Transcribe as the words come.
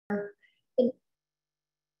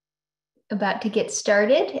about to get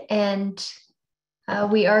started, and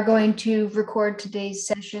we are going to record today's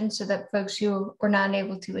session so that folks who were not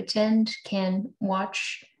able to attend can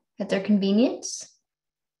watch at their convenience.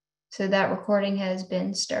 So that recording has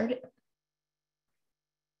been started.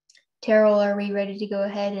 Terrell, are we ready to go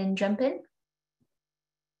ahead and jump in?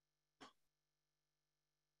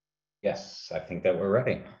 Yes, I think that we're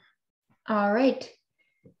ready. All right.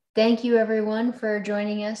 Thank you, everyone, for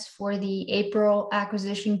joining us for the April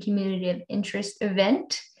Acquisition Community of Interest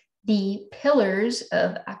event, the Pillars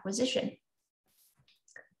of Acquisition.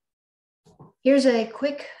 Here's a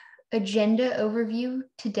quick agenda overview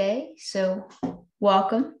today. So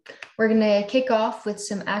welcome. We're going to kick off with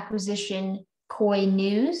some acquisition COI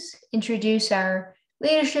news, introduce our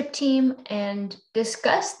leadership team, and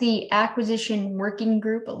discuss the acquisition working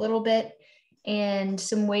group a little bit and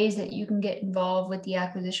some ways that you can get involved with the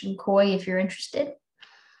acquisition COI if you're interested.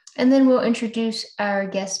 And then we'll introduce our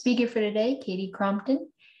guest speaker for today, Katie Crompton,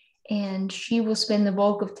 and she will spend the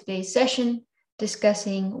bulk of today's session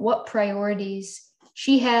discussing what priorities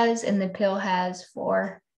she has and the PIL has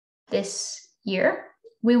for this year.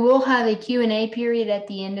 We will have a Q&A period at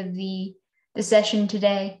the end of the session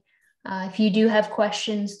today. If you do have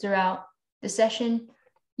questions throughout the session,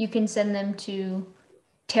 you can send them to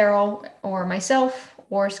Terrell or myself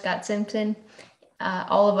or Scott Simpson.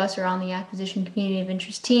 All of us are on the Acquisition Community of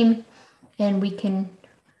Interest team, and we can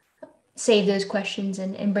save those questions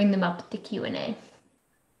and bring them up at the Q&A.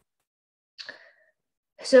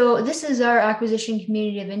 So this is our Acquisition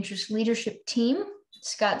Community of Interest leadership team.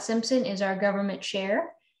 Scott Simpson is our government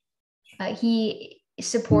chair. He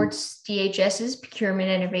supports DHS's Procurement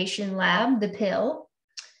Innovation Lab, the PIL.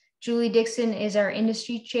 Julie Dixon is our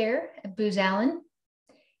industry chair at Booz Allen.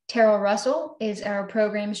 Terrell Russell is our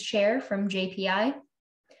programs chair from JPI.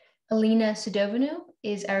 Alina Sadovanu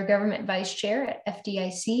is our government vice chair at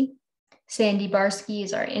FDIC. Sandy Barsky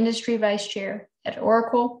is our industry vice chair at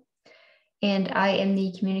Oracle. And I am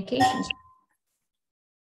the communications.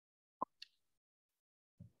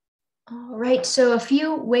 All right, so a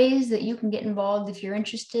few ways that you can get involved if you're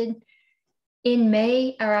interested. In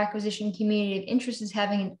May, our Acquisition Community of Interest is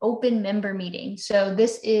having an open member meeting. So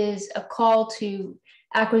this is a call to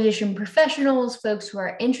acquisition professionals, folks who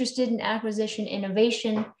are interested in acquisition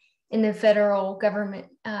innovation in the federal government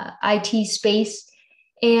IT space,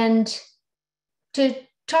 and to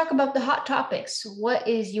talk about the hot topics. What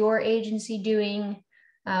is your agency doing?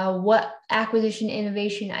 What acquisition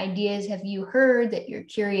innovation ideas have you heard that you're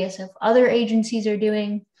curious if other agencies are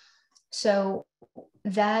doing? So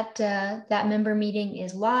that member meeting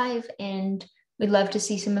is live, and we'd love to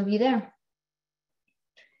see some of you there.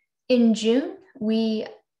 In June, we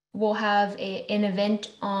will have an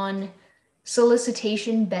event on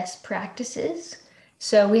solicitation best practices.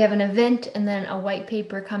 So we have an event and then a white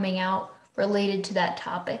paper coming out related to that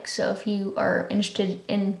topic. So if you are interested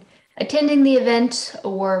in attending the event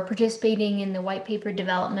or participating in the white paper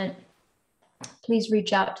development, please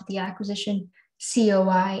reach out to the acquisition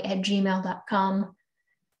COI@gmail.com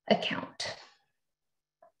account.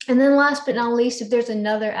 And then last but not least, if there's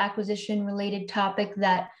another acquisition related topic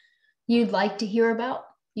that you'd like to hear about,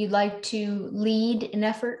 you'd like to lead an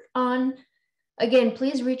effort on, again,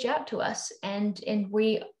 please reach out to us, and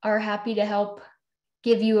we are happy to help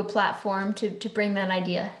give you a platform to bring that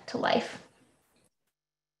idea to life.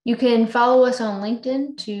 You can follow us on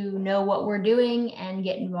LinkedIn to know what we're doing and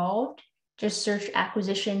get involved. Just search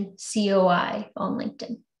Acquisition COI on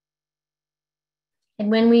LinkedIn. And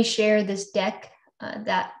when we share this deck,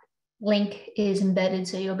 that link is embedded,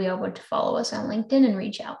 so you'll be able to follow us on LinkedIn and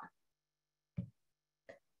reach out.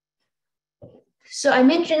 So I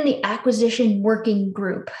mentioned the acquisition working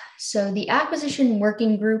group. So the acquisition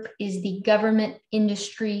working group is the government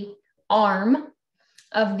industry arm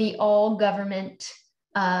of the all government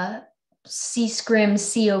CSCRIM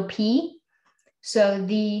COP. So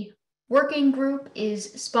the working group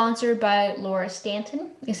is sponsored by Laura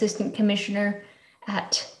Stanton, Assistant Commissioner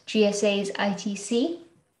at GSA's ITC.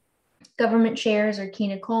 Government chairs are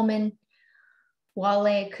Keena Coleman,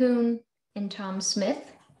 Wale Kuhn, and Tom Smith.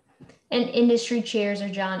 And industry chairs are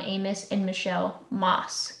John Amos and Michelle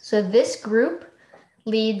Moss. So this group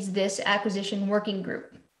leads this acquisition working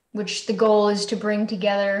group, which the goal is to bring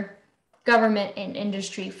together government and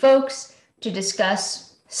industry folks to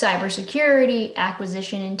discuss cybersecurity,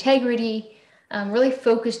 acquisition integrity, really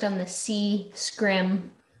focused on the CSCRIM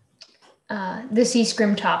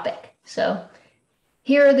topic. So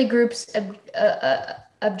here are the group's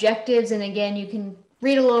objectives. And again, you can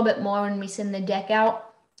read a little bit more when we send the deck out.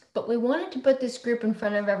 But we wanted to put this group in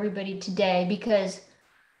front of everybody today because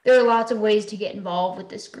there are lots of ways to get involved with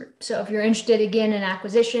this group. So if you're interested again in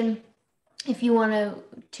acquisition, if you want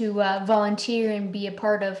to volunteer and be a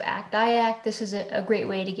part of ACT-IAC, this is a great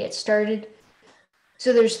way to get started.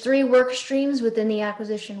 So there's 3 work streams within the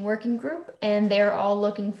acquisition working group, and they're all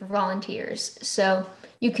looking for volunteers. So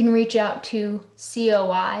you can reach out to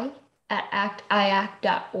COI at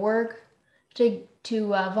actiac.org to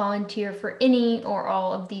volunteer for any or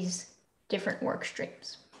all of these different work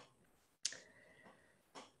streams.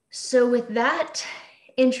 So with that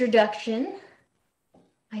introduction,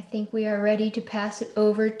 I think we are ready to pass it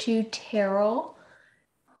over to Terrell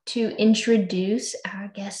to introduce our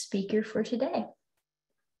guest speaker for today.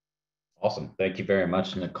 Awesome. Thank you very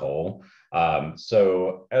much, Nicole.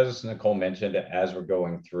 So as Nicole mentioned, as we're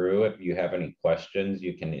going through, if you have any questions,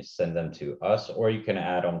 you can send them to us, or you can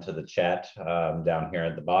add them to the chat down here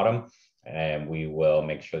at the bottom, and we will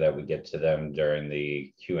make sure that we get to them during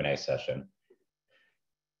the Q&A session.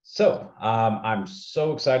 So I'm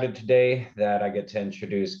so excited today that I get to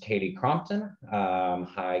introduce Katie Crompton.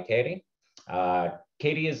 Hi, Katie.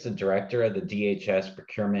 Katie is the director of the DHS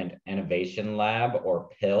Procurement Innovation Lab, or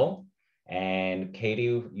PIL. And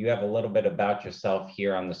Katie, you have a little bit about yourself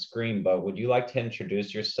here on the screen, but would you like to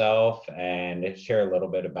introduce yourself and share a little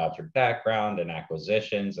bit about your background and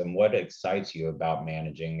acquisitions and what excites you about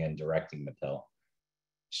managing and directing the PIL?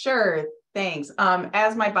 Sure, thanks.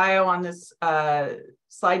 As my bio on this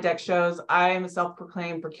slide deck shows, I am a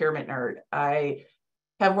self-proclaimed procurement nerd. I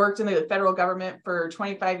have worked in the federal government for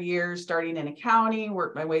 25 years, starting in accounting,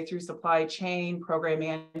 worked my way through supply chain, program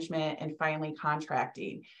management, and finally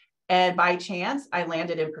contracting. And by chance, I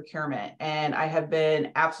landed in procurement, and I have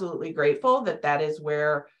been absolutely grateful that that is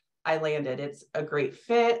where I landed. It's a great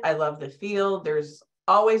fit. I love the field. There's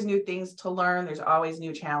always new things to learn. There's always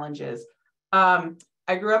new challenges.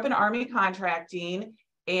 I grew up in Army contracting,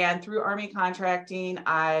 and through Army contracting,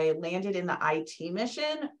 I landed in the IT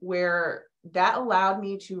mission, where that allowed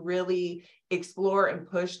me to really explore and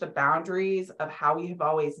push the boundaries of how we have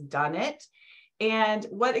always done it. And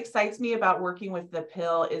what excites me about working with the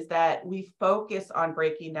PIL is that we focus on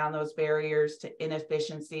breaking down those barriers to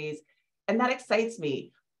inefficiencies, and that excites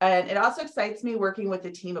me. And it also excites me working with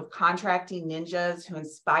a team of contracting ninjas who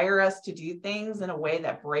inspire us to do things in a way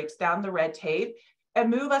that breaks down the red tape and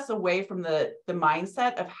move us away from the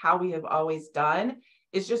mindset of how we have always done.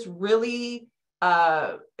 It's just really,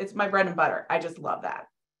 it's my bread and butter. I just love that.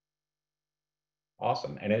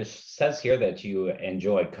 Awesome. And it says here that you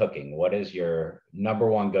enjoy cooking. What is your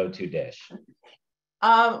 #1 go-to dish?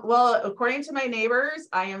 Well, according to my neighbors,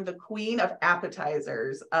 I am the queen of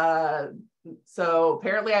appetizers. So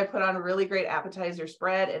apparently I put on a really great appetizer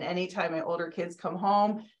spread, and anytime my older kids come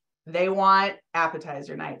home, they want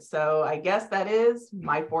appetizer night. So I guess that is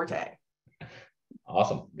my forte.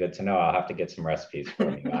 Awesome. Good to know. I'll have to get some recipes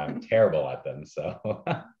for you. I'm terrible at them. So,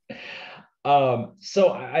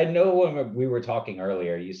 so I know when we were talking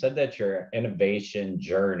earlier, you said that your innovation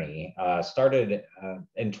journey started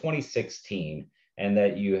in 2016, and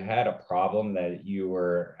that you had a problem that you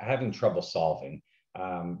were having trouble solving.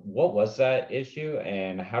 What was that issue,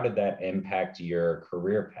 and how did that impact your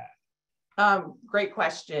career path? Great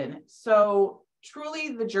question. So truly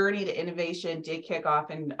the journey to innovation did kick off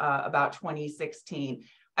in about 2016.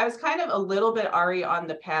 I was kind of a little bit already on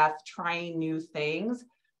the path trying new things.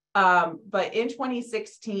 But in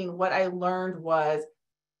 2016, what I learned was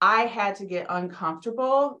I had to get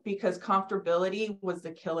uncomfortable, because comfortability was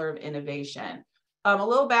the killer of innovation. A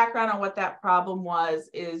little background on what that problem was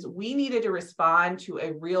is we needed to respond to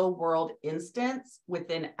a real world instance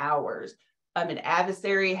within hours. An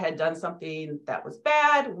adversary had done something that was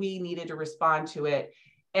bad. We needed to respond to it.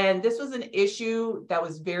 And this was an issue that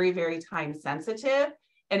was very, very time sensitive.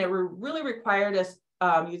 And it really required us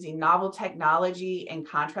using novel technology and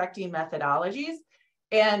contracting methodologies.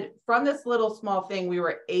 And from this little small thing, we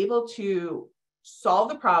were able to solve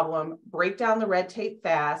the problem, break down the red tape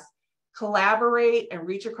fast, collaborate and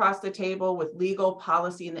reach across the table with legal,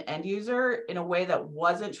 policy, and the end user in a way that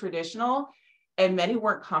wasn't traditional and many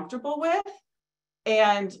weren't comfortable with.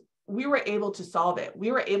 And we were able to solve it.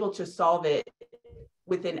 We were able to solve it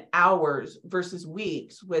within hours versus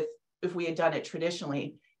weeks if we had done it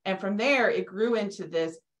traditionally. And from there, it grew into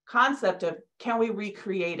this concept of, can we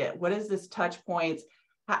recreate it? What is this touch points?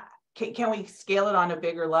 Can we scale it on a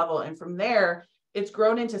bigger level? And from there, it's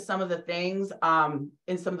grown into some of the things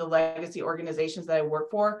in some of the legacy organizations that I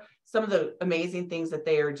work for, some of the amazing things that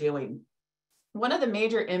they are doing. One of the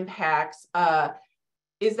major impacts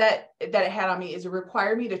is that it had on me is it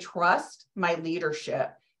required me to trust my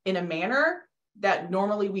leadership in a manner that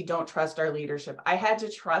normally we don't trust our leadership. I had to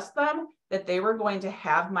trust them that they were going to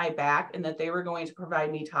have my back and that they were going to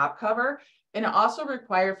provide me top cover. And it also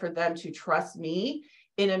required for them to trust me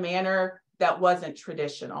in a manner that wasn't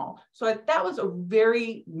traditional. So that was a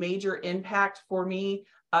very major impact for me.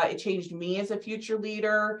 It changed me as a future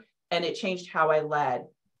leader, and it changed how I led.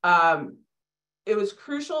 It was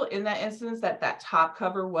crucial in that instance that that top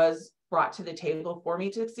cover was brought to the table for me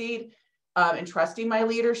to succeed, and trusting my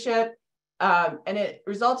leadership. And it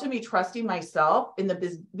resulted in me trusting myself in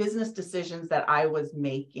the business decisions that I was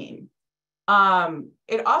making.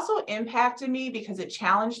 It also impacted me because it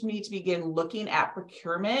challenged me to begin looking at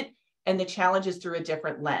procurement and the challenges through a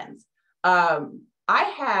different lens. I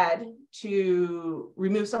had to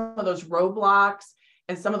remove some of those roadblocks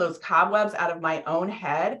and some of those cobwebs out of my own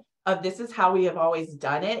head of this is how we have always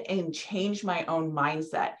done it, and change my own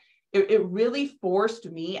mindset. It really forced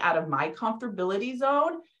me out of my comfortability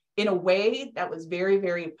zone in a way that was very,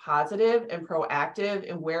 very positive and proactive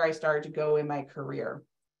in where I started to go in my career.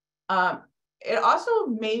 It also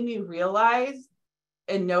made me realize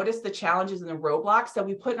and notice the challenges and the roadblocks that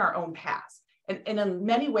we put in our own past, and in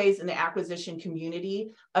many ways in the acquisition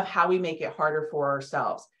community of how we make it harder for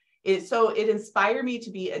ourselves. So it inspired me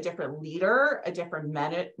to be a different leader, a different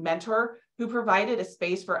mentor who provided a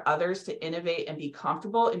space for others to innovate and be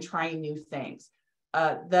comfortable in trying new things.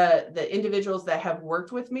 The individuals that have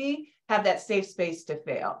worked with me have that safe space to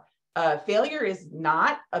fail. Failure is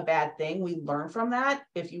not a bad thing. We learn from that.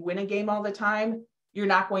 If you win a game all the time, you're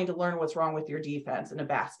not going to learn what's wrong with your defense in a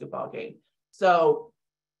basketball game. So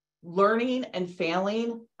learning and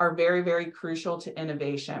failing are very, very crucial to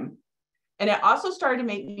innovation. And it also started to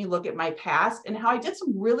make me look at my past and how I did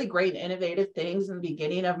some really great innovative things in the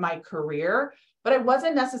beginning of my career, but I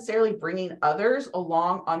wasn't necessarily bringing others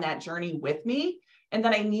along on that journey with me. And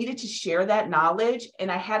then I needed to share that knowledge, and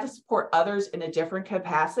I had to support others in a different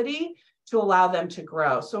capacity to allow them to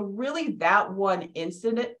grow. So really that one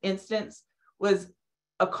instance was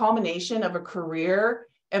a culmination of a career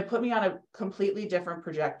and put me on a completely different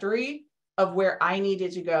trajectory of where I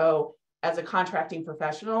needed to go as a contracting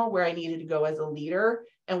professional, where I needed to go as a leader,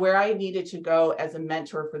 and where I needed to go as a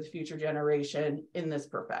mentor for the future generation in this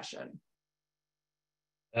profession.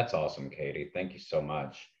 That's awesome, Katie. Thank you so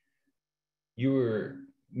much. You were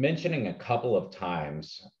mentioning a couple of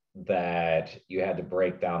times that you had to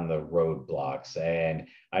break down the roadblocks. And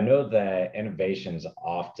I know that innovation's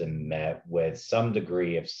often met with some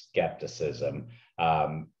degree of skepticism.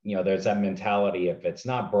 There's that mentality, if it's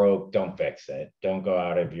not broke, don't fix it. Don't go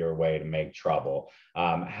out of your way to make trouble.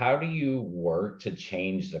 How do you work to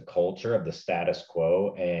change the culture of the status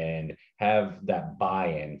quo and have that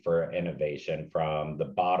buy-in for innovation from the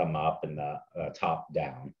bottom up and the top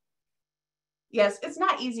down? Yes, it's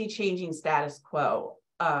not easy changing status quo.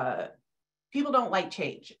 People don't like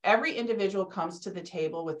change. Every individual comes to the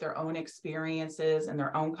table with their own experiences and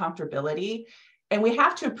their own comfortability. And we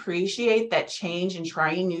have to appreciate that change and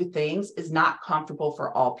trying new things is not comfortable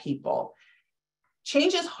for all people.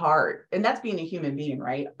 Change is hard, and that's being a human being,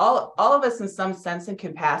 right? All of us in some sense and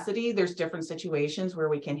capacity, there's different situations where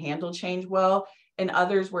we can handle change well and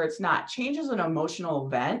others where it's not. Change is an emotional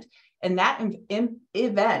event, and that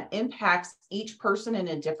event impacts each person in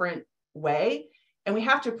a different way. And we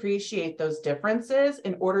have to appreciate those differences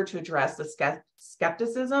in order to address the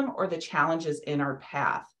skepticism or the challenges in our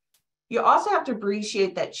path. You also have to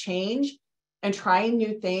appreciate that change and trying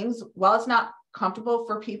new things, while it's not comfortable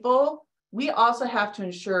for people, we also have to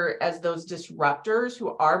ensure, as those disruptors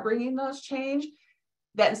who are bringing those change,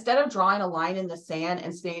 that instead of drawing a line in the sand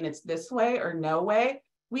and saying it's this way or no way,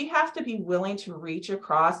 we have to be willing to reach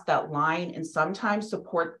across that line and sometimes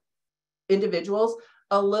support individuals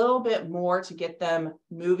a little bit more to get them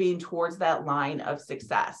moving towards that line of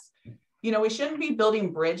success. We shouldn't be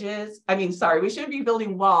building bridges. We shouldn't be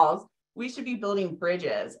building walls. We should be building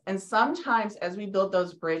bridges. And sometimes as we build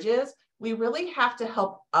those bridges, we really have to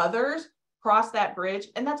help others cross that bridge,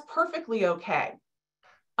 and that's perfectly okay.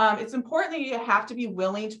 It's important that you have to be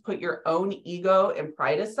willing to put your own ego and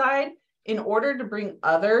pride aside in order to bring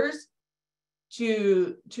others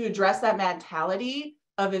to address that mentality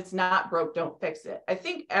of it's not broke, don't fix it. I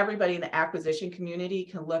think everybody in the acquisition community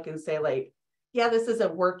can look and say, like, yeah, this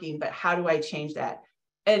isn't working, but how do I change that?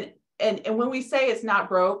 And when we say it's not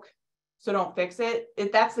broke, so don't fix it,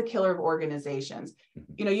 that's the killer of organizations.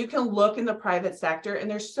 You can look in the private sector, and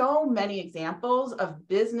there's so many examples of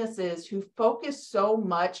businesses who focus so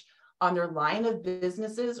much on their line of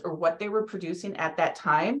businesses or what they were producing at that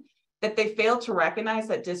time that they failed to recognize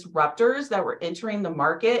that disruptors that were entering the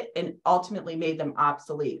market and ultimately made them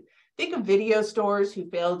obsolete. Think of video stores who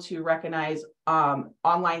failed to recognize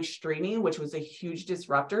online streaming, which was a huge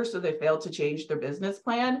disruptor, so they failed to change their business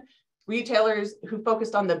plan. retailers who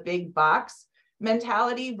focused on the big box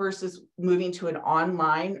mentality versus moving to an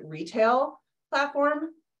online retail platform,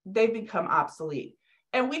 they've become obsolete.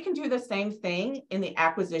 And we can do the same thing in the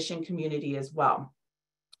acquisition community as well.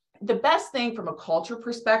 The best thing from a culture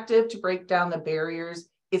perspective to break down the barriers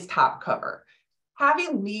is top cover.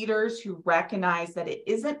 Having leaders who recognize that it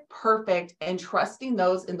isn't perfect and trusting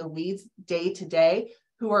those in the weeds day to day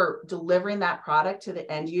who are delivering that product to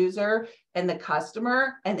the end user and the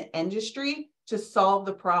customer and the industry to solve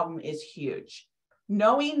the problem is huge.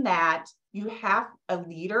 Knowing that you have a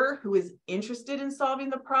leader who is interested in solving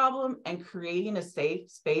the problem and creating a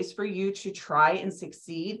safe space for you to try and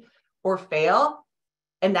succeed or fail,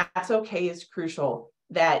 and that's okay, is crucial.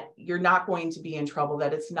 That you're not going to be in trouble,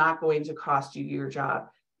 that it's not going to cost you your job.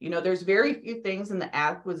 You know, there's very few things in the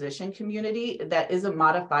acquisition community that isn't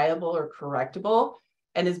modifiable or correctable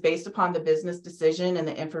and is based upon the business decision and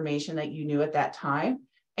the information that you knew at that time.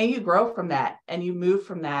 And you grow from that and you move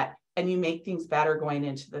from that and you make things better going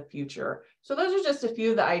into the future. So those are just a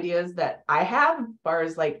few of the ideas that I have as far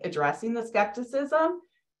as like addressing the skepticism.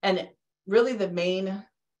 And really the main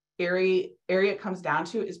area it comes down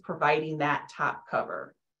to is providing that top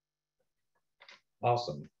cover.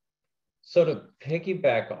 Awesome. So to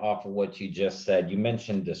piggyback off of what you just said, you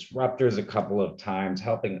mentioned disruptors a couple of times,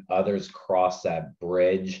 helping others cross that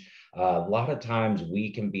bridge. A lot of times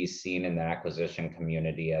we can be seen in the acquisition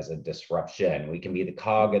community as a disruption. We can be the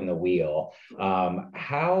cog in the wheel.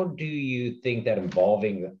 How do you think that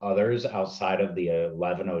involving others outside of the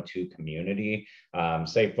 1102 community,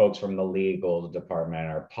 say folks from the legal department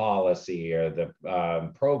or policy or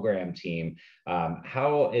the program team,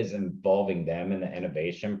 how is involving them in the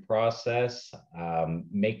innovation process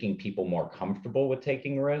making people more comfortable with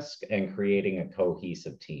taking risk and creating a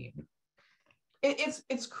cohesive team?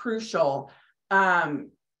 It's crucial.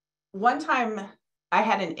 One time I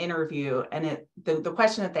had an interview and the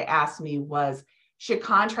question that they asked me was, should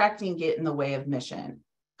contracting get in the way of mission?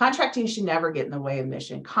 Contracting should never get in the way of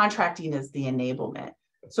mission. Contracting is the enablement.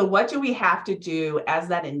 So what do we have to do as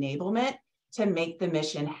that enablement to make the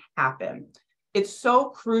mission happen? It's so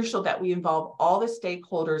crucial that we involve all the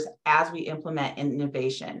stakeholders as we implement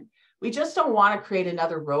innovation. We just don't want to create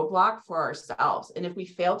another roadblock for ourselves. And if we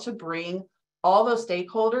fail to bring all those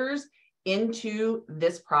stakeholders into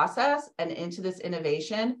this process and into this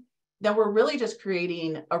innovation, then we're really just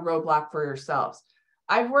creating a roadblock for yourselves.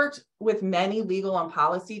 I've worked with many legal and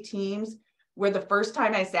policy teams where the first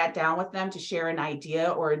time I sat down with them to share an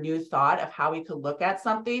idea or a new thought of how we could look at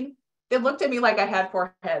something, they looked at me like I had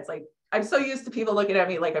four heads. Like, I'm so used to people looking at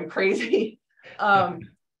me like I'm crazy. And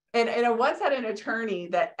I once had an attorney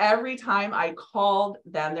that every time I called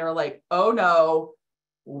them, they were like, oh no,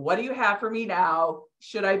 what do you have for me now?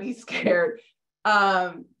 Should I be scared?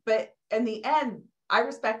 But in the end, I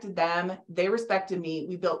respected them. They respected me.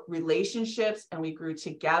 We built relationships and we grew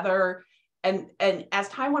together. And as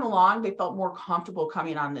time went along, they felt more comfortable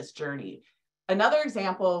coming on this journey. Another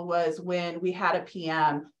example was when we had a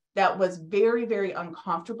PM that was very, very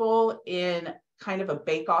uncomfortable in kind of a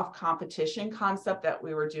bake-off competition concept that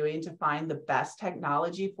we were doing to find the best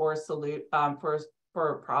technology for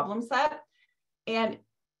a problem set. And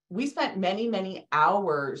we spent many, many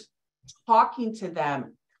hours talking to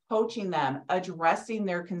them, coaching them, addressing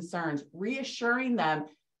their concerns, reassuring them,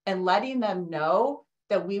 and letting them know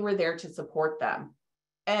that we were there to support them.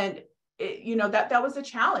 And that was a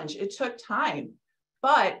challenge. It took time,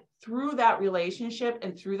 but through that relationship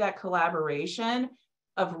and through that collaboration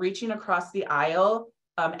of reaching across the aisle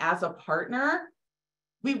as a partner,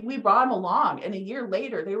 we brought them along. And a year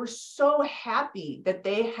later, they were so happy that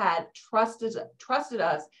they had trusted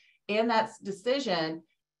us and that decision,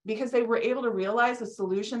 because they were able to realize a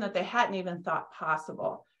solution that they hadn't even thought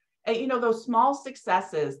possible. And those small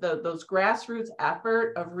successes, those grassroots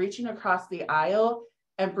effort of reaching across the aisle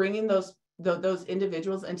and bringing those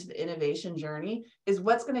individuals into the innovation journey is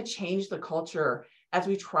what's going to change the culture as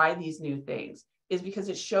we try these new things, is because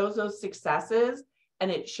it shows those successes and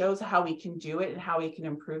it shows how we can do it and how we can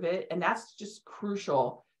improve it. And that's just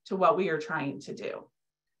crucial to what we are trying to do.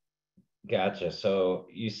 Gotcha. So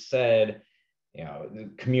you said,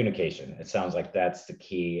 communication, it sounds like that's the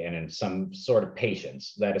key, and in some sort of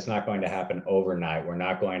patience, that it's not going to happen overnight. We're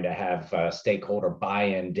not going to have stakeholder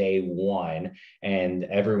buy-in day one, and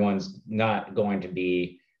everyone's not going to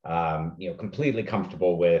be, completely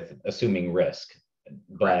comfortable with assuming risk,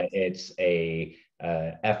 but right. It's a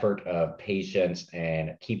effort of patience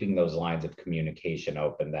and keeping those lines of communication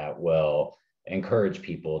open that will encourage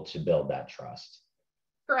people to build that trust.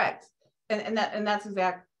 Correct. And that's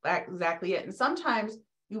exactly it. And sometimes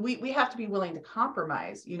we have to be willing to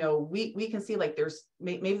compromise. You know, we can see like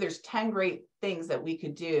maybe there's 10 great things that we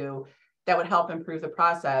could do that would help improve the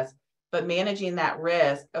process, but managing that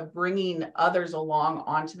risk of bringing others along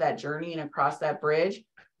onto that journey and across that bridge,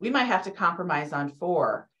 we might have to compromise on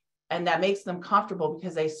 4. And that makes them comfortable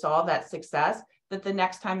because they saw that success, that the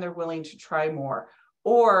next time they're willing to try more.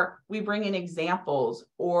 Or we bring in examples,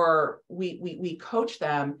 or we coach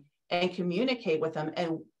them and communicate with them,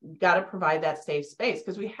 and got to provide that safe space,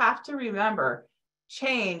 because we have to remember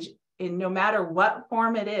change, in no matter what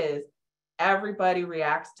form it is, everybody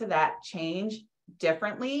reacts to that change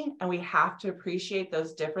differently, and we have to appreciate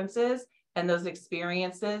those differences and those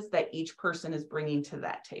experiences that each person is bringing to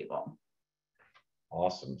that table.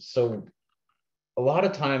 Awesome. So a lot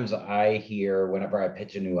of times I hear, whenever I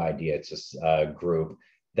pitch a new idea to a group,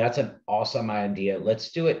 that's an awesome idea.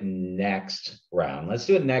 Let's do it next round. Let's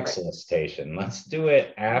do it next solicitation. Let's do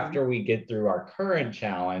it after we get through our current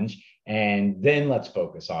challenge, and then let's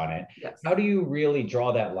focus on it. Yes. How do you really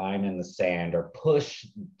draw that line in the sand, or push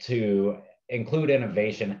to include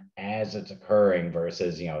innovation as it's occurring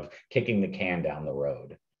versus, kicking the can down the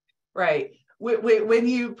road? Right. When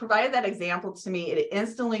you provided that example to me, it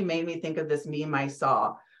instantly made me think of this meme I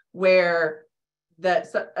saw, where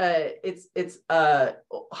it's a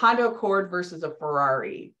Honda Accord versus a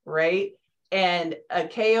Ferrari, right? And a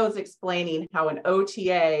KO is explaining how an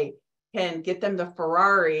OTA can get them the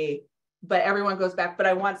Ferrari, but everyone goes back, but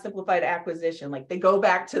I want simplified acquisition. Like, they go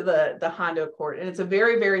back to the Honda Accord. And it's a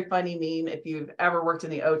very, very funny meme if you've ever worked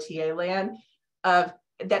in the OTA land, of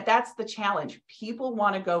that's the challenge. People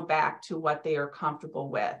want to go back to what they are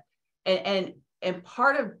comfortable with. And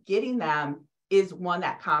part of getting them is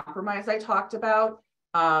that compromise I talked about.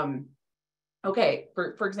 Okay,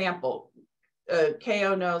 for example,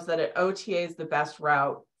 KO knows that an OTA is the best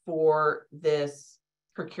route for this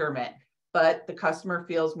procurement, but the customer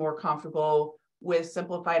feels more comfortable with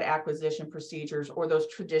simplified acquisition procedures, or those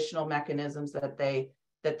traditional mechanisms that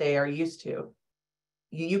they are used to.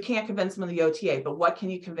 You can't convince them of the OTA, but what can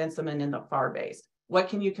you convince them in the FAR-based? What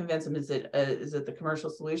can you convince them? Is it the commercial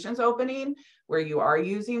solutions opening where you are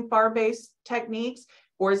using FAR-based techniques?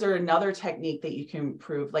 Or is there another technique that you can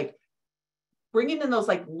improve? Like, bringing in those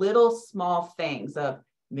like little small things of,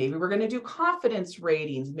 maybe we're going to do confidence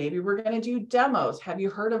ratings. Maybe we're going to do demos. Have you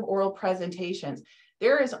heard of oral presentations?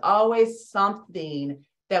 There is always something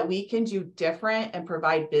that we can do different and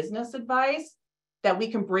provide business advice, that we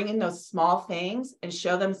can bring in those small things and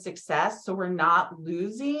show them success, so we're not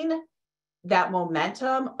losing that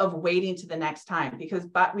momentum of waiting to the next time. Because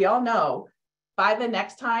we all know by the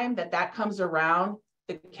next time that comes around,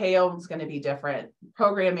 the KO is going to be different.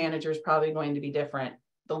 Program manager is probably going to be different.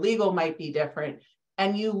 The legal might be different.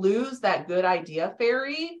 And you lose that good idea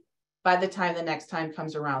fairy by the time the next time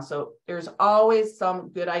comes around. So there's always some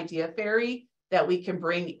good idea fairy that we can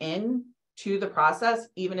bring in to the process,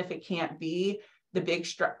 even if it can't be the big,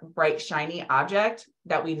 bright, shiny object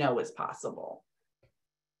that we know is possible.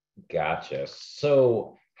 Gotcha.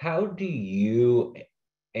 So how do you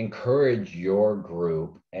encourage your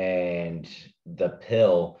group and the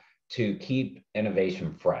PIL to keep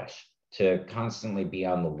innovation fresh, to constantly be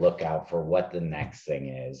on the lookout for what the next thing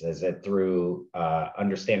is? Is it through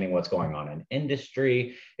understanding what's going on in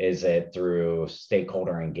industry? Is it through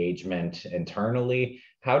stakeholder engagement internally?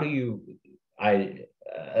 How do you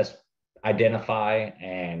identify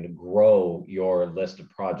and grow your list of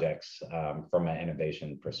projects from an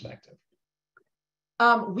innovation perspective?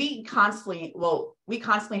 We constantly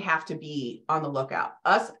have to be on the lookout.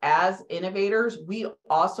 Us as innovators, we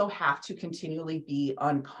also have to continually be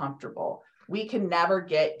uncomfortable. We can never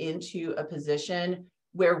get into a position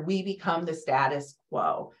where we become the status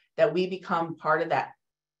quo, that we become part of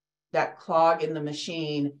that clog in the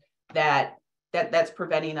machine that's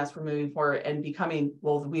preventing us from moving forward and becoming,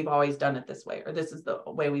 well, we've always done it this way, or this is the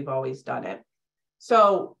way we've always done it.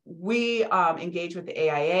 So we engage with the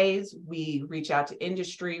AIAs, we reach out to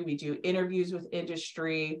industry, we do interviews with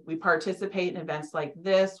industry, we participate in events like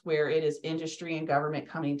this where it is industry and government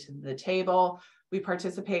coming to the table. We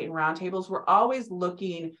participate in roundtables. We're always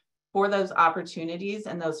looking for those opportunities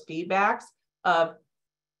and those feedbacks of,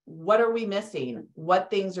 what are we missing?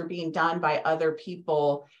 What things are being done by other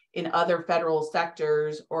people in other federal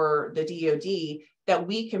sectors or the DoD that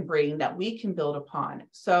we can bring, that we can build upon?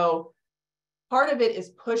 So part of it is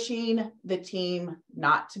pushing the team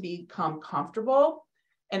not to become comfortable,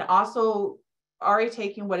 and also already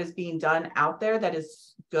taking what is being done out there that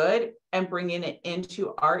is good and bringing it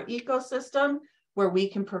into our ecosystem where we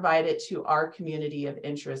can provide it to our community of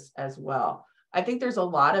interest as well. I think there's a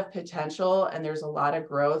lot of potential and there's a lot of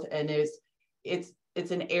growth, and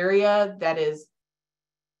it's an area that is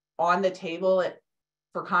on the table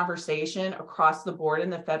for conversation across the board in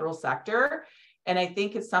the federal sector. And I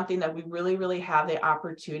think it's something that we really, really have the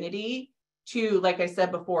opportunity to, like I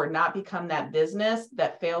said before, not become that business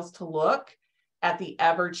that fails to look at the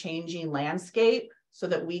ever-changing landscape so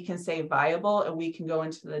that we can stay viable and we can go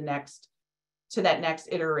into that next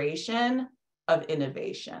iteration of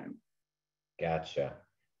innovation. Gotcha.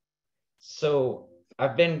 So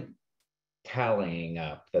I've been tallying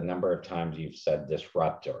up the number of times you've said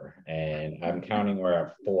disruptor, and I'm counting we're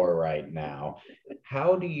at 4 right now.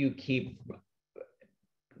 How do you keep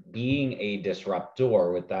being a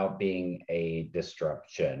disruptor without being a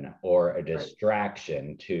disruption or a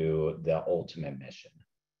distraction to the ultimate mission?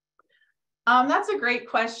 That's a great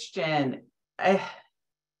question. I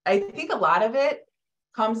think a lot of it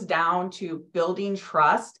comes down to building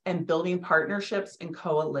trust and building partnerships and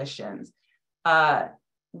coalitions.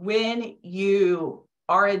 When you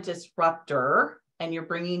are a disruptor and you're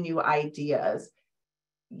bringing new ideas,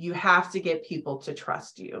 you have to get people to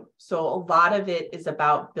trust you. So a lot of it is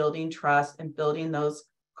about building trust and building those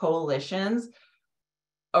coalitions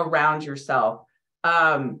around yourself.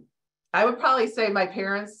 I would probably say my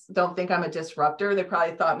parents don't think I'm a disruptor. They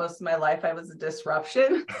probably thought most of my life I was a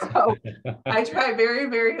disruption. So I try very,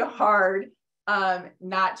 very hard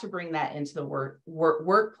not to bring that into the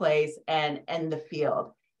workplace and the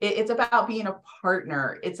field. It's about being a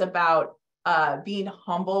partner. It's about being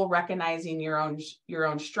humble, recognizing your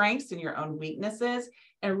own strengths and your own weaknesses,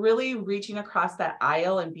 and really reaching across that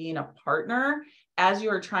aisle and being a partner as you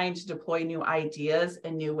are trying to deploy new ideas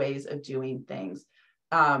and new ways of doing things.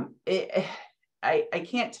 I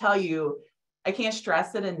can't tell you, I can't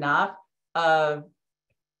stress it enough of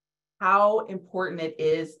how important it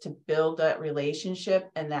is to build that relationship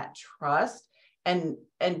and that trust, and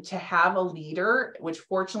to have a leader, which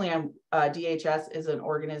fortunately DHS is an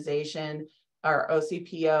organization, or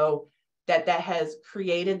OCPO, that has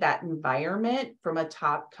created that environment from a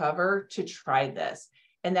top cover to try this.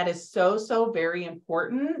 And that is so very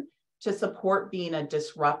important to support being a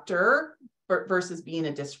disruptor versus being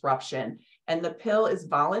a disruption. And the PIL is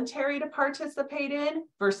voluntary to participate in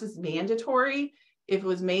versus mandatory. If it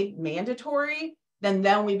was made mandatory,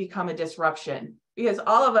 then we become a disruption, because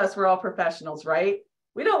all of us, we're all professionals, right?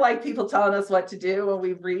 We don't like people telling us what to do when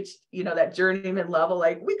we've reached, that journeyman level,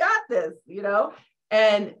 like, we got this,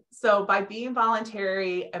 And so by being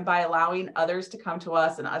voluntary and by allowing others to come to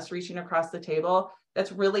us and us reaching across the table,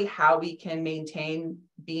 that's really how we can maintain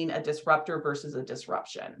being a disruptor versus a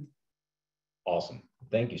disruption. Awesome.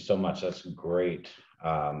 Thank you so much. That's great.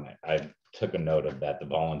 I took a note of that, the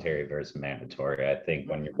voluntary versus mandatory. I think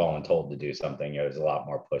when you're voluntold to do something, there's a lot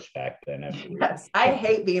more pushback than if yes, I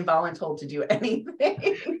hate being voluntold to do anything.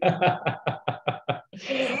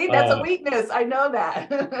 See, that's a weakness. I know that.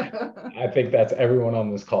 I think that's everyone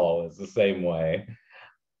on this call is the same way.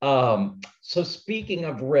 So speaking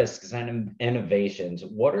of risks and innovations,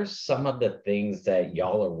 what are some of the things that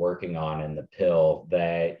y'all are working on in the PIL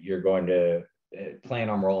that you're going to plan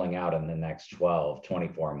on rolling out in the next 12,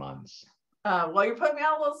 24 months? Well, you're putting me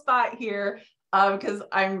on a little spot here because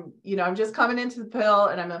I'm just coming into the PIL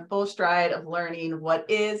and I'm in full stride of learning what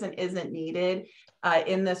is and isn't needed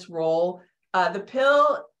in this role. The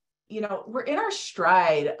PIL, we're in our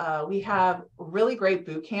stride. We have really great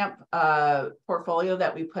boot camp portfolio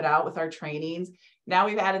that we put out with our trainings. Now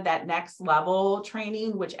we've added that next level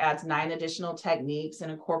training, which adds 9 additional techniques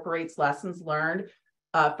and incorporates lessons learned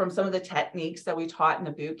from some of the techniques that we taught in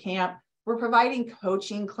the boot camp. We're providing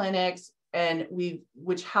coaching clinics, and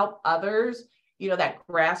which help others, that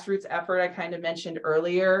grassroots effort I kind of mentioned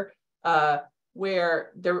earlier,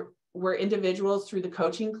 where individuals through the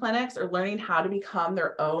coaching clinics are learning how to become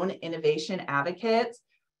their own innovation advocates.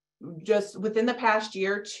 Just within the past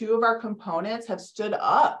year, 2 of our components have stood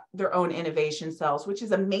up their own innovation cells, which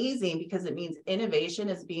is amazing because it means innovation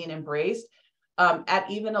is being embraced at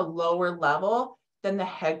even a lower level than the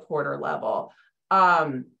headquarter level.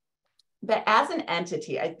 But as an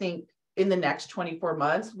entity, I think in the next 24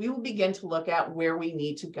 months, we will begin to look at where we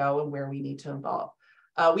need to go and where we need to evolve.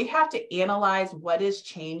 We have to analyze what is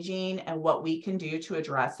changing and what we can do to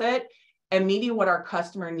address it, and meeting what our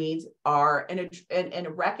customer needs are, and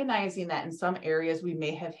recognizing that in some areas we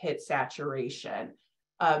may have hit saturation.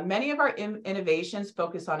 Many of our innovations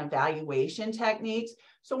focus on evaluation techniques.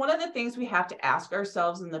 So one of the things we have to ask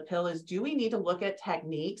ourselves in the PIL is, do we need to look at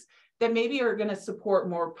techniques that maybe are going to support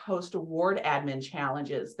more post-award admin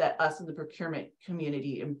challenges that us in the procurement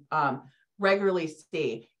community regularly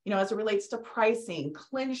see, as it relates to pricing,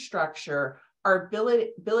 clinch structure, our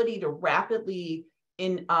ability to rapidly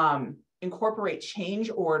incorporate change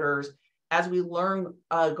orders, as we learn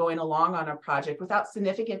going along on a project without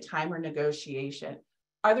significant time or negotiation?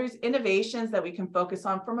 Are there innovations that we can focus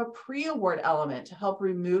on from a pre-award element to help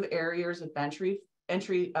remove barriers of entry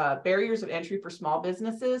for small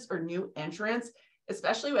businesses or new entrants,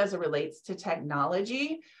 especially as it relates to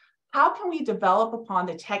technology? How can we develop upon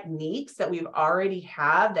the techniques that we've already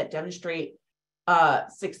have that demonstrate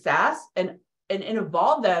success and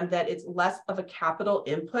evolve them that it's less of a capital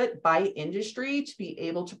input by industry to be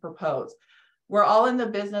able to propose? We're all in the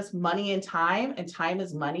business, money and time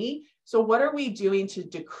is money. So what are we doing to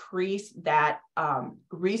decrease that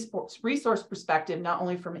resource perspective, not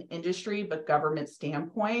only from an industry, but government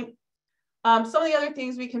standpoint? Some of the other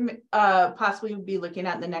things we can possibly be looking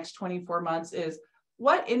at in the next 24 months is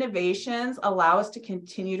what innovations allow us to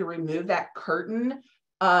continue to remove that curtain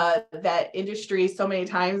that industry so many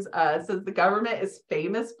times says the government is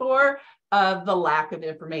famous for, the lack of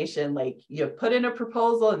information. Like you put in a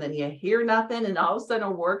proposal and then you hear nothing and all of a sudden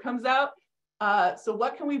a word comes out. So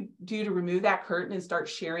what can we do to remove that curtain and start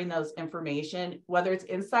sharing those information, whether it's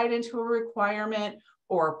insight into a requirement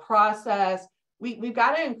or a process? We've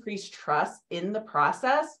got to increase trust in the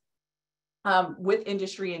process with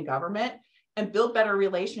industry and government and build better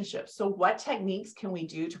relationships. So what techniques can we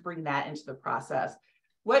do to bring that into the process?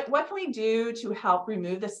 What can we do to help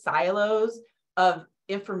remove the silos of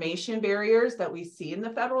information barriers that we see in the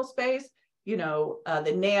federal space? You know,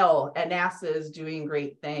 the NAIL and NASA is doing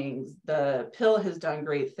great things. The PIL has done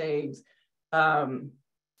great things.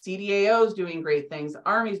 CDAO is doing great things. The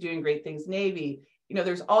Army is doing great things. Navy. You know,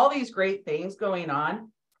 there's all these great things going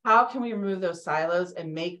on. How can we remove those silos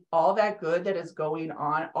and make all that good that is going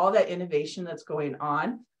on, all that innovation that's going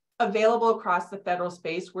on, available across the federal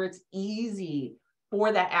space where it's easy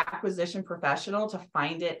for that acquisition professional to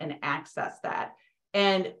find it and access that?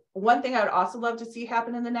 And one thing I would also love to see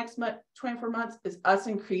happen in the next 24 months is us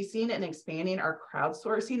increasing and expanding our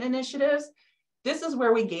crowdsourcing initiatives. This is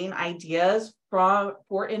where we gain ideas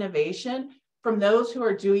for innovation from those who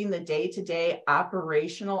are doing the day-to-day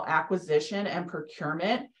operational acquisition and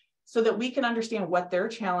procurement, so that we can understand what their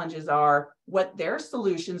challenges are, what their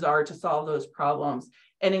solutions are to solve those problems,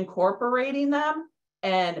 and incorporating them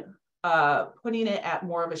and putting it at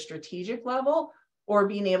more of a strategic level, or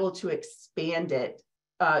being able to expand it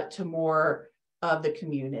to more of the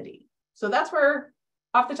community. So that's where,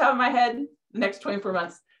 off the top of my head, the next 24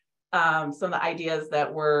 months, some of the ideas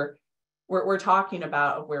that we're talking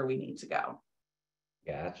about of where we need to go.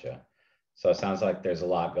 Gotcha. So it sounds like there's a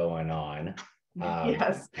lot going on.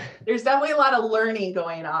 Yes, there's definitely a lot of learning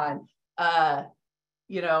going on.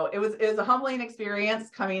 You know, it was a humbling experience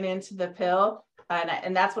coming into the PIL.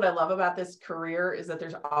 And that's what I love about this career, is that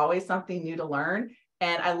there's always something new to learn.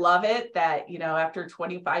 And I love it that, you know, after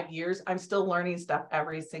 25 years, I'm still learning stuff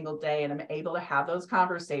every single day, and I'm able to have those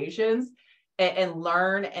conversations and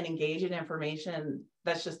learn and engage in information.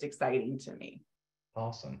 That's just exciting to me.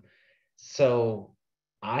 Awesome. So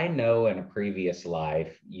I know in a previous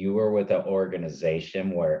life, you were with an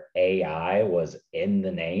organization where AI was in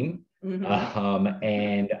the name. Mm-hmm.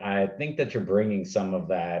 And I think that you're bringing some of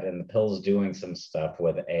that, and the PIL's doing some stuff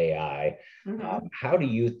with AI. Mm-hmm. How do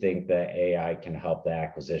you think that AI can help the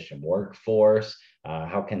acquisition workforce?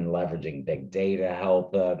 How can leveraging big data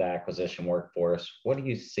help the acquisition workforce? What do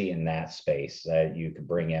you see in that space that you could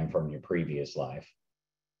bring in from your previous life?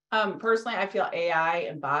 Personally, I feel AI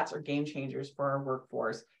and bots are game changers for our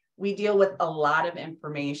workforce. We deal with a lot of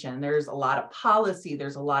information. There's a lot of policy.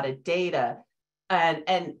 There's a lot of data.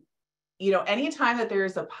 And you know, anytime that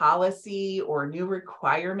there's a policy or a new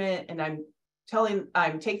requirement, and I'm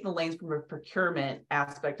taking the lanes from a procurement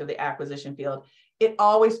aspect of the acquisition field, it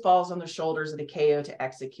always falls on the shoulders of the KO to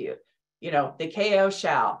execute. You know, the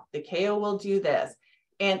KO will do this.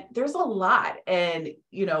 And there's a lot. And,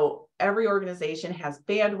 you know, every organization has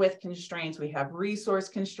bandwidth constraints. We have resource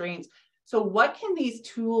constraints. So what can these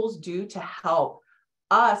tools do to help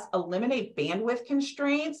us eliminate bandwidth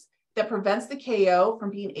constraints that prevents the KO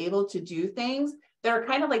from being able to do things that are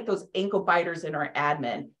kind of like those ankle biters in our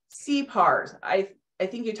admin? CPARs. I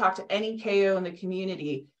think you talk to any KO in the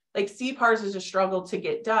community, like CPARs is a struggle to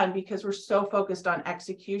get done because we're so focused on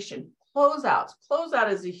execution. Closeout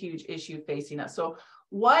is a huge issue facing us. So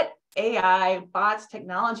what AI, bots,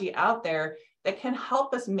 technology out there that can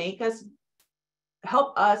help us make us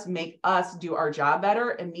do our job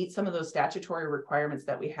better and meet some of those statutory requirements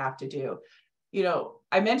that we have to do. You know,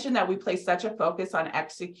 I mentioned that we place such a focus on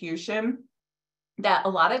execution that a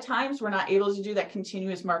lot of times we're not able to do that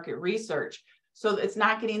continuous market research. So it's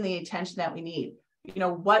not getting the attention that we need. You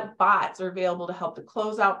know, what bots are available to help the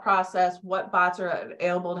closeout process? What bots are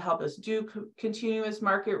available to help us do continuous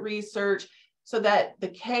market research? so that the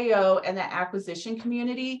KO and the acquisition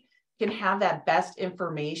community can have that best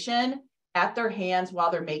information at their hands while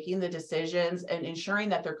they're making the decisions and ensuring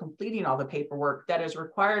that they're completing all the paperwork that is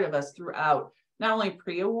required of us throughout, not only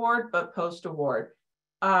pre-award, but post-award.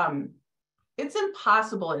 It's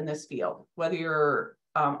impossible in this field, whether you're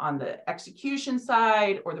on the execution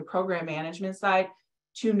side or the program management side,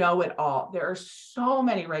 to know it all. There are so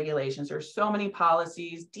many regulations, there's so many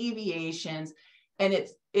policies, deviations, and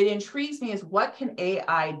it intrigues me is what can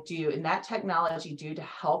AI do and that technology do to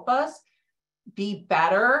help us be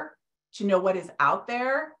better, to know what is out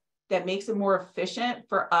there that makes it more efficient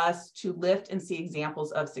for us to lift and see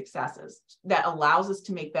examples of successes that allows us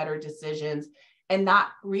to make better decisions and not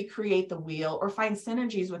recreate the wheel or find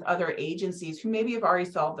synergies with other agencies who maybe have already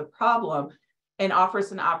solved the problem and offer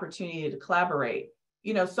us an opportunity to collaborate.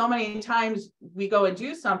 You know, so many times we go and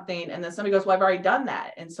do something and then somebody goes, well, I've already done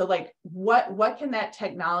that. And so like, what can that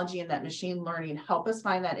technology and that machine learning help us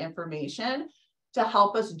find that information to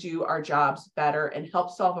help us do our jobs better and help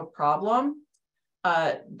solve a problem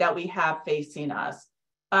that we have facing us?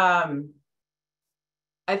 I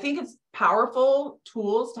think it's powerful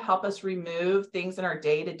tools to help us remove things in our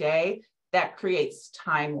day-to-day that creates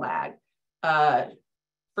time lag.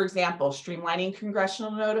 For example, streamlining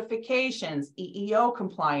congressional notifications, EEO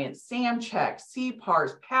compliance, SAM checks,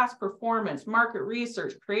 CPARs, past performance, market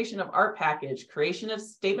research, creation of ART package, creation of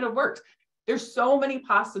statement of works. There's so many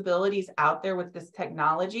possibilities out there with this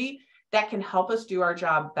technology that can help us do our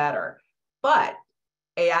job better. But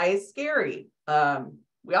AI is scary.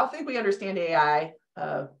 We all think we understand AI,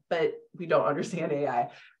 but we don't understand AI.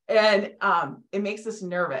 And it makes us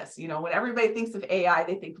nervous. You know, when everybody thinks of AI,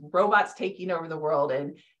 they think robots taking over the world.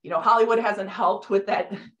 And, you know, Hollywood hasn't helped with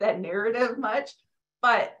that narrative much.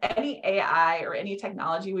 But any AI or any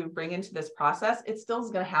technology we bring into this process, it still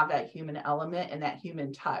is going to have that human element and that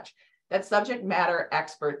human touch, that subject matter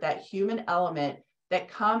expert, that human element that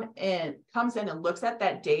comes in and looks at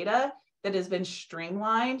that data that has been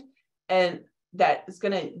streamlined and that is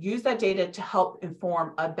going to use that data to help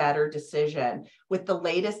inform a better decision with the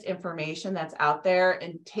latest information that's out there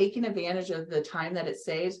and taking advantage of the time that it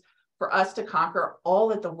saves for us to conquer all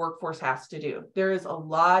that the workforce has to do. There is a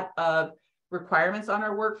lot of requirements on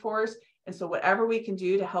our workforce. And so whatever we can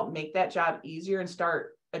do to help make that job easier and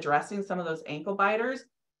start addressing some of those ankle biters,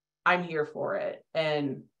 I'm here for it.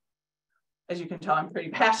 And as you can tell, I'm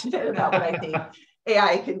pretty passionate about what I think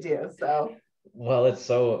AI can do. So. Well, it's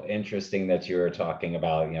so interesting that you were talking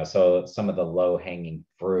about, you know, so some of the low hanging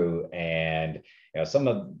fruit and, you know, some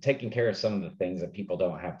of taking care of some of the things that people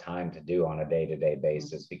don't have time to do on a day-to-day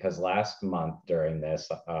basis. Because last month during this,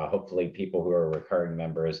 hopefully people who are recurring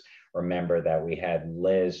members remember that we had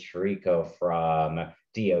Liz Chirico from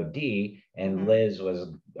DOD, and Liz was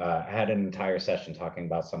had an entire session talking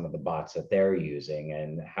about some of the bots that they're using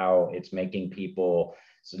and how it's making people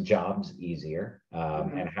jobs easier,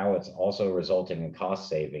 and how it's also resulting in cost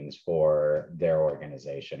savings for their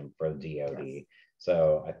organization, for DOD. Yes.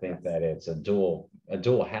 So I think that it's a dual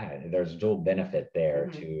hat. There's a dual benefit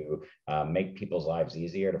there to make people's lives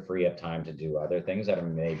easier, to free up time to do other things that are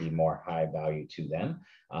maybe more high value to them,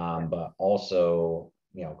 but also,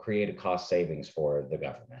 you know, create a cost savings for the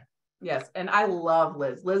government. Yes, and I love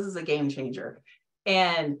Liz. Liz is a game changer,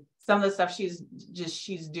 and some of the stuff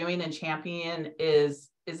she's doing and championing is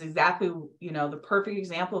exactly, you know, the perfect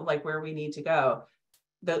example of like where we need to go,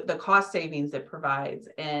 the cost savings it provides.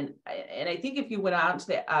 And I think if you went out into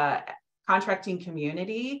the contracting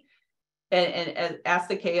community and ask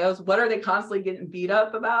the KOs, what are they constantly getting beat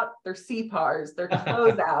up about? Their CPARs, their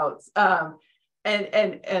closeouts.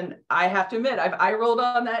 And I have to admit, I rolled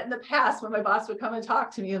on that in the past when my boss would come and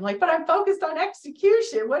talk to me and like, but I'm focused on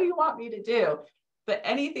execution. What do you want me to do? But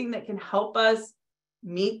anything that can help us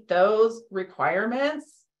meet those requirements,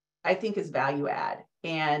 I think is value add.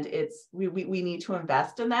 And we need to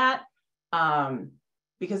invest in that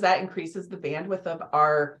because that increases the bandwidth of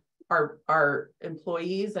our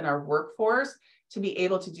employees and our workforce to be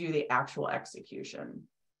able to do the actual execution.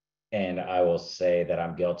 And I will say that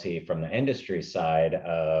I'm guilty from the industry side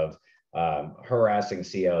of harassing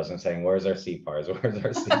COs and saying, where's our CPARs? Where's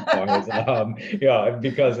our CPARs? You know,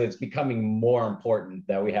 because it's becoming more important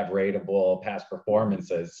that we have rateable past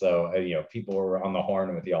performances. So, you know, people are on the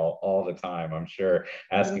horn with y'all all the time, I'm sure,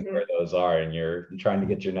 asking where those are, and you're trying to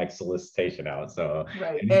get your next solicitation out. So,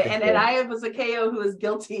 right. And I was a KO who was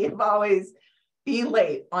guilty of always being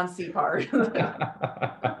late on CPAR.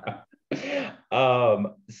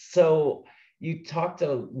 So you talked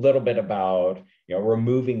a little bit about,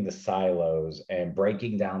 removing the silos and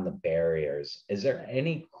breaking down the barriers. Is there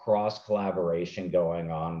any cross collaboration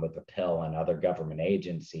going on with the PIL and other government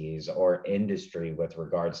agencies or industry with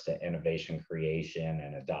regards to innovation creation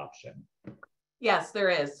and adoption? Yes, there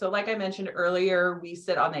is. So like I mentioned earlier, we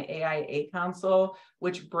sit on the AIA Council,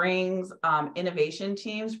 which brings innovation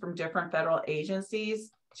teams from different federal agencies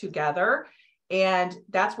together. And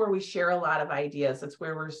that's where we share a lot of ideas. That's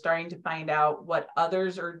where we're starting to find out what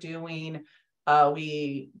others are doing.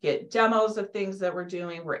 We get demos of things that we're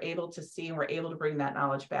doing. We're able to see and we're able to bring that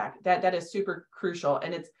knowledge back. That is super crucial.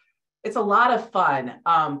 And it's a lot of fun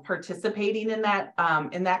participating in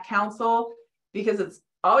that council, because it's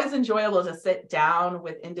always enjoyable to sit down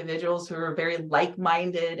with individuals who are very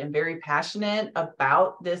like-minded and very passionate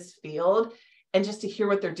about this field, and just to hear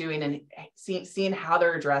what they're doing and seeing how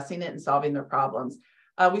they're addressing it and solving their problems.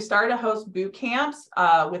 We started to host boot camps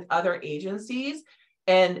with other agencies,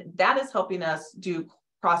 and that is helping us do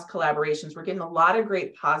cross collaborations. We're getting a lot of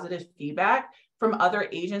great positive feedback from other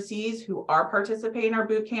agencies who are participating in our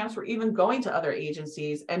boot camps. We're even going to other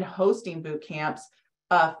agencies and hosting boot camps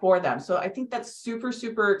for them. So I think that's super,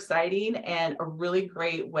 super exciting and a really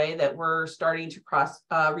great way that we're starting to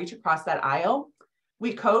reach across that aisle.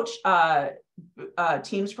 We coach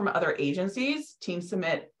teams from other agencies. Teams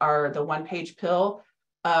submit the one-page PIL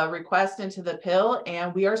request into the PIL,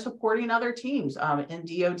 and we are supporting other teams in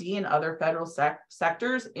DoD and other federal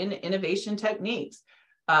sectors in innovation techniques.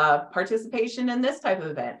 Participation in this type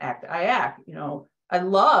of event, ACT-IAC. I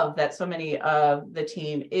love that so many of the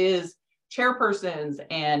team is chairpersons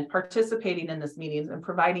and participating in this meetings and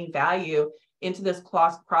providing value into this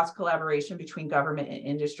cross collaboration between government and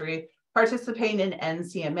industry, participating in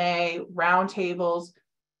NCMA roundtables.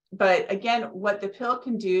 But again, what the PIL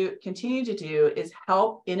can continue to do is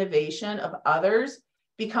help innovation of others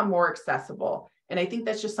become more accessible. And I think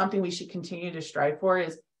that's just something we should continue to strive for,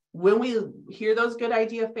 is when we hear those good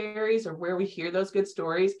idea fairies or where we hear those good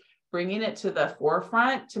stories, bringing it to the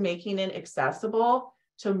forefront, to making it accessible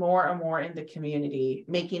to more and more in the community,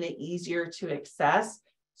 making it easier to access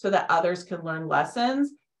so that others can learn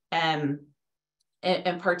lessons and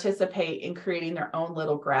participate in creating their own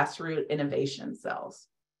little grassroots innovation cells.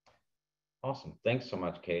 Awesome. Thanks so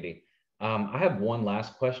much, Katie. I have one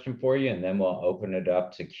last question for you, and then we'll open it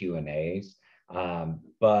up to Q&As.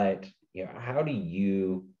 But how do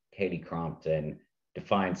you, Katie Crompton,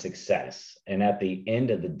 define success? And at the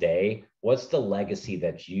end of the day, what's the legacy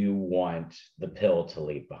that you want the PIL to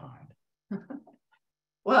leave behind?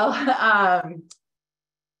 Well,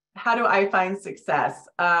 how do I find success?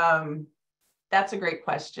 That's a great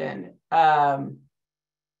question.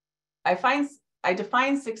 I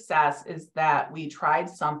define success is that we tried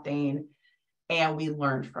something and we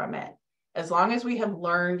learned from it. As long as we have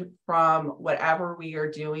learned from whatever we are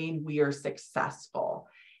doing, we are successful.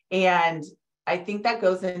 And I think that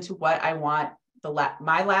goes into what I want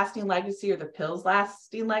my lasting legacy, or the PIL's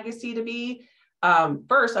lasting legacy, to be.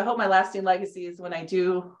 First, I hope my lasting legacy is when I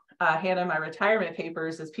do hand in my retirement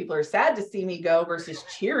papers, as people are sad to see me go versus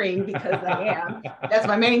cheering because I am. That's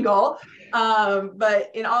my main goal.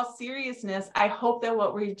 But in all seriousness, I hope that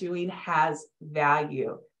what we're doing has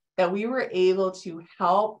value, that we were able to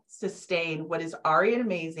help sustain what is already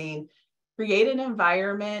amazing, create an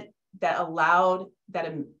environment that allowed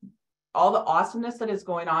all the awesomeness that is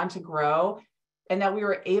going on to grow, and that we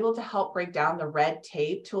were able to help break down the red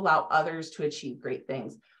tape to allow others to achieve great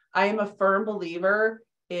things. I am a firm believer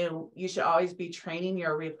in you should always be training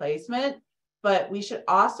your replacement, but we should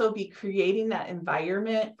also be creating that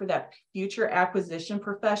environment for that future acquisition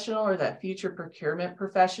professional or that future procurement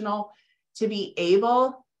professional to be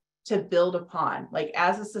able to build upon. Like,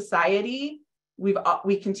 as a society,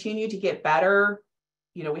 we continue to get better.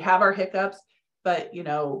 We have our hiccups, but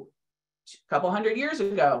a couple hundred years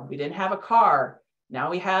ago, we didn't have a car. Now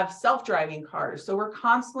we have self-driving cars. So we're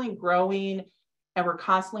constantly growing and we're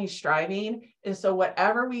constantly striving. And so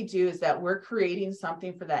whatever we do is that we're creating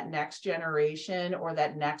something for that next generation or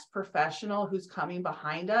that next professional who's coming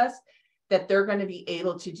behind us, that they're going to be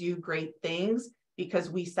able to do great things because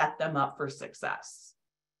we set them up for success.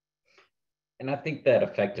 And I think that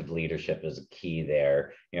effective leadership is a key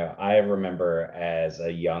there. I remember as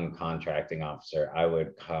a young contracting officer, I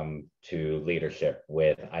would come to leadership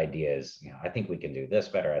with ideas. I think we can do this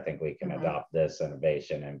better. I think we can adopt this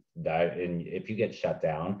innovation. And if you get shut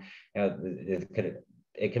down,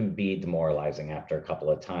 it can be demoralizing after a couple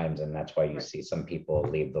of times. And that's why you see some people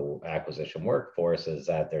leave the acquisition workforce, is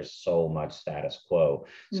that there's so much status quo.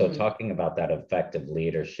 So talking about that effective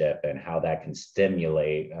leadership and how that can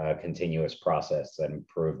stimulate continuous process and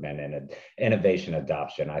improvement and innovation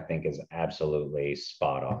adoption, I think is absolutely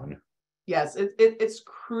spot on. Yes, it's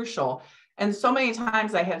crucial. And so many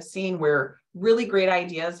times I have seen where really great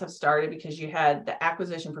ideas have started because you had the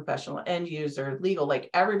acquisition professional, end user, legal, like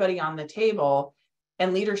everybody on the table,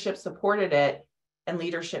 and leadership supported it, and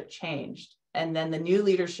leadership changed. And then the new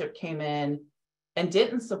leadership came in and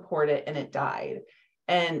didn't support it, and it died.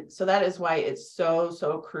 And so that is why it's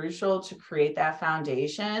so crucial to create that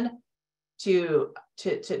foundation to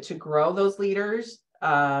grow those leaders,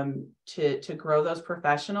 to grow those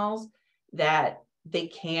professionals, that they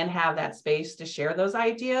can have that space to share those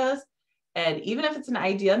ideas. And even if it's an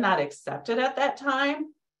idea not accepted at that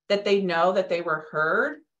time, that they know that they were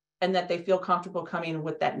heard and that they feel comfortable coming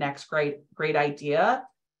with that next great idea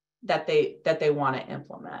that they want to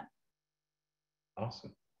implement.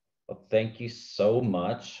 Awesome. Well, thank you so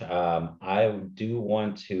much. I do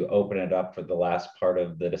want to open it up for the last part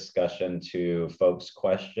of the discussion to folks'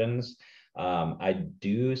 questions. I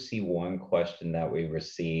do see one question that we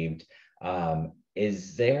received.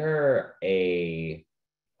 Is there a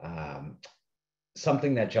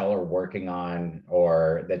something that y'all are working on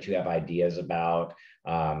or that you have ideas about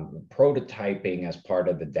prototyping as part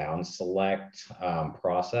of the down select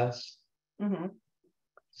process? Mm-hmm.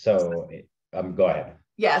 So go ahead.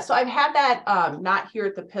 Yeah, so I've had that not here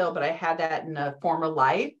at the PIL, but I had that in a former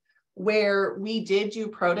life where we did do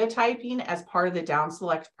prototyping as part of the down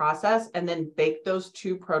select process and then bake those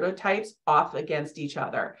two prototypes off against each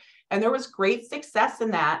other. And there was great success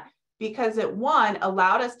in that because it, one,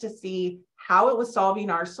 allowed us to see how it was solving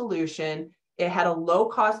our solution. It had a low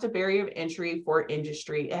cost of barrier of entry for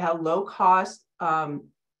industry. It had low cost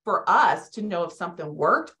for us to know if something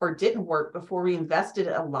worked or didn't work before we invested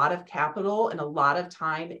a lot of capital and a lot of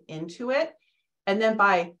time into it. And then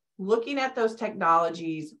by looking at those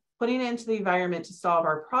technologies, putting it into the environment to solve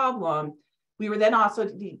our problem, we were then also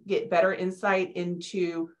to get better insight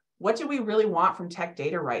into what do we really want from tech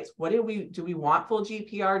data rights? What do we want full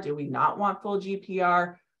GPR? Do we not want full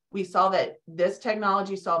GPR? We saw that this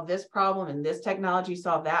technology solved this problem and this technology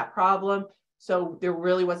solved that problem. So there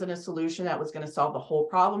really wasn't a solution that was going to solve the whole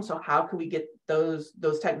problem. So how could we get those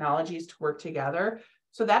technologies to work together?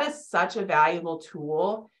 So that is such a valuable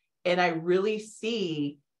tool. And I really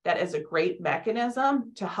see that as a great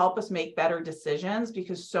mechanism to help us make better decisions,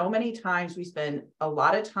 because so many times we spend a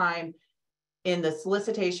lot of time in the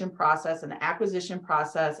solicitation process and the acquisition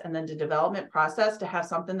process and then the development process to have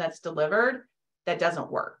something that's delivered that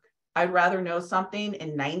doesn't work. I'd rather know something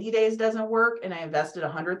in 90 days doesn't work and I invested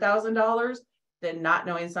 $100,000 than not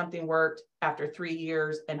knowing something worked after 3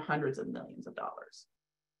 years and hundreds of millions of dollars.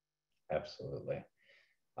 Absolutely.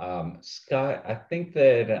 Scott, I think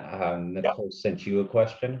that Nicole sent you a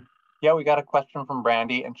question. Yeah, we got a question from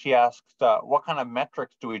Brandy, and she asks, what kind of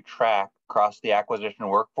metrics do we track across the acquisition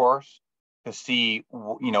workforce to see,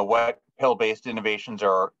 what PIL-based innovations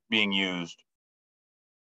are being used?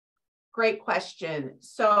 Great question.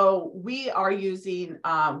 So we are using,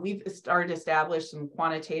 we've started to establish some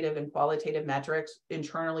quantitative and qualitative metrics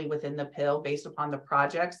internally within the PIL based upon the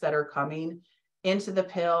projects that are coming into the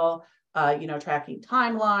PIL, tracking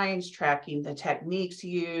timelines, tracking the techniques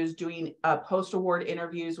used, doing post-award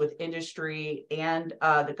interviews with industry and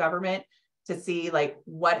the government to see like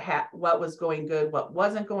what was going good, what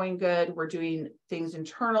wasn't going good. We're doing things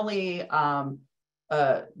internally,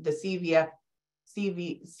 the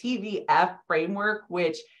CVF framework,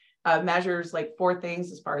 which measures like 4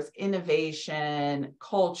 things as far as innovation,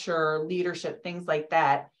 culture, leadership, things like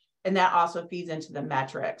that. And that also feeds into the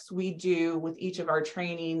metrics. We do with each of our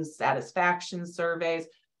trainings, satisfaction surveys.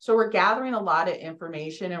 So we're gathering a lot of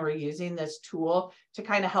information and we're using this tool to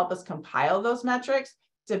kind of help us compile those metrics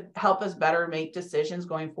to help us better make decisions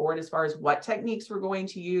going forward as far as what techniques we're going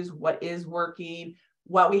to use, what is working,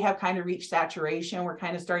 what we have kind of reached saturation. We're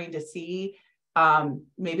kind of starting to see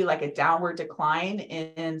maybe like a downward decline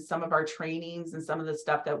in some of our trainings and some of the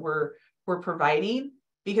stuff that we're providing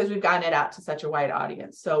because we've gotten it out to such a wide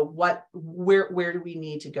audience. So where do we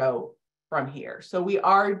need to go from here? So we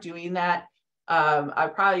are doing that. I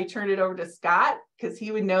probably turned it over to Scott because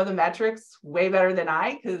he would know the metrics way better than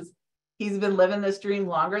I, because he's been living this dream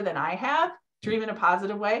longer than I have, dream in a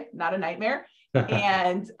positive way, not a nightmare.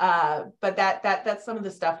 And but that's some of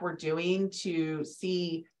the stuff we're doing to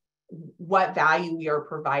see what value we are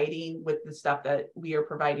providing with the stuff that we are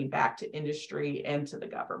providing back to industry and to the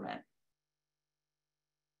government.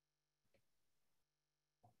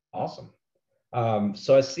 Awesome.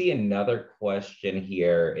 So I see another question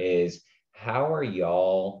here is, how are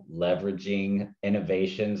y'all leveraging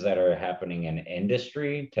innovations that are happening in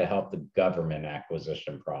industry to help the government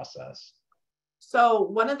acquisition process? So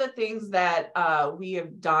one of the things that we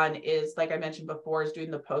have done is, like I mentioned before, is doing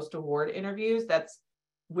the post-award interviews. That's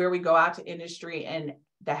where we go out to industry and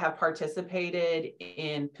that have participated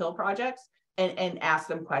in PIL projects and ask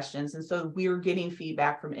them questions. And so we're getting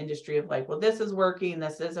feedback from industry of like, well, this is working,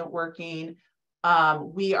 this isn't working.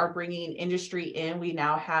 We are bringing industry in. We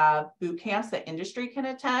now have boot camps that industry can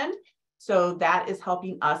attend. So that is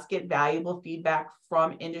helping us get valuable feedback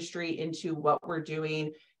from industry into what we're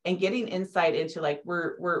doing and getting insight into like,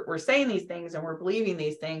 we're saying these things and we're believing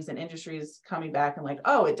these things, and industry is coming back and like,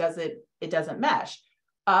 oh, it doesn't mesh.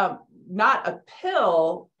 Not a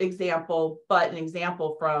PIL example, but an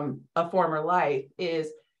example from a former life is,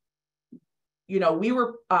 you know, we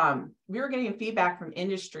were getting feedback from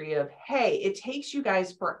industry of, hey, it takes you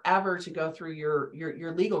guys forever to go through your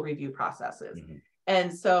legal review processes. Mm-hmm.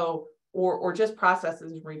 And so, or just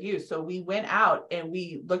processes and reviews. So we went out and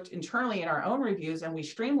we looked internally in our own reviews and we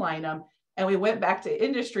streamlined them, and we went back to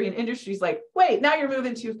industry, and industry's like, wait, now you're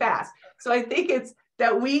moving too fast. So I think it's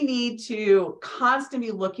that we need to constantly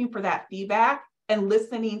be looking for that feedback and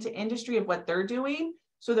listening to industry of what they're doing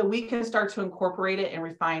so that we can start to incorporate it and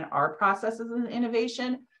refine our processes and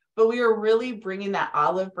innovation. But we are really bringing that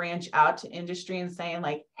olive branch out to industry and saying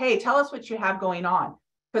like, hey, tell us what you have going on,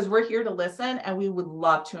 because we're here to listen and we would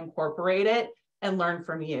love to incorporate it and learn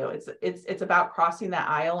from you. It's about crossing that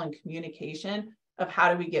aisle and communication of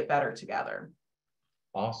how do we get better together.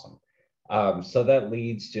 Awesome. So that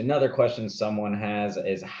leads to another question someone has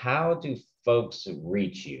is, how do folks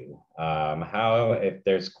reach you? How, if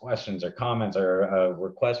there's questions or comments or a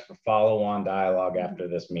request for follow-on dialogue after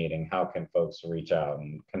this meeting, how can folks reach out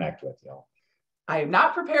and connect with y'all? I am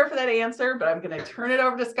not prepared for that answer, but I'm going to turn it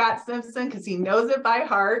over to Scott Simpson because he knows it by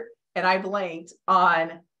heart, and I blanked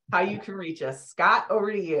on how you can reach us. Scott,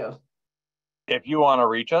 over to you. If you want to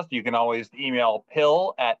reach us, you can always email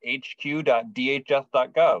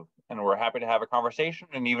pil@hq.dhs.gov. And we're happy to have a conversation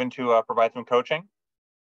and even to provide some coaching.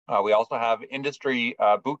 We also have industry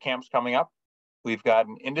boot camps coming up. We've got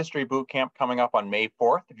an industry boot camp coming up on May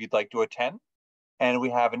 4th, if you'd like to attend. And we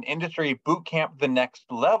have an industry boot camp, the next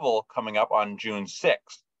level, coming up on June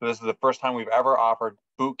 6th. So this is the first time we've ever offered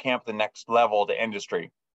boot camp, the next level, to industry.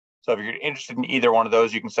 So if you're interested in either one of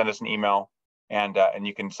those, you can send us an email and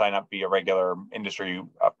you can sign up via regular industry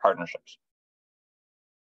partnerships.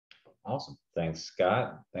 Awesome. Thanks,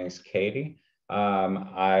 Scott. Thanks, Katie.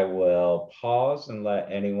 I will pause and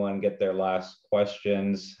let anyone get their last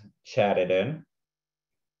questions chatted in.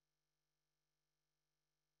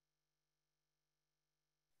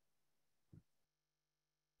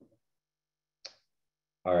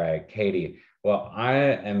 All right, Katie. Well, I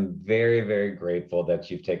am very, very grateful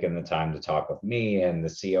that you've taken the time to talk with me and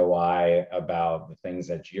the COI about the things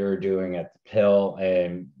that you're doing at the PIL,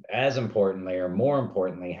 and as importantly, or more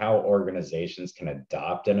importantly, how organizations can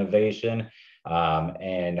adopt innovation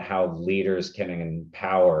and how leaders can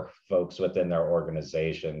empower folks within their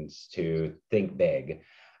organizations to think big.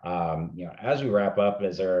 As we wrap up,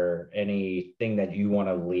 is there anything that you want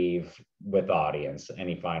to leave with audience?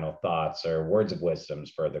 Any final thoughts or words of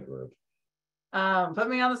wisdoms for the group? Put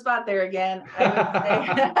me on the spot there again.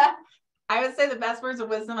 I would say the best words of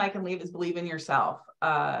wisdom I can leave is believe in yourself.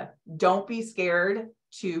 Don't be scared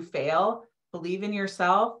to fail. Believe in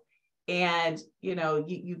yourself, and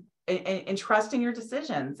and trust in your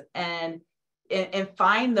decisions, and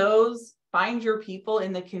find your people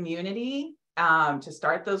in the community to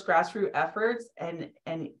start those grassroots efforts, and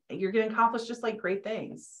you're going to accomplish just like great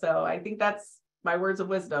things. So I think that's my words of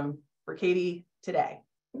wisdom for Katie today.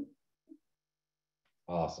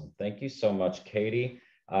 Awesome. Thank you so much, Katie.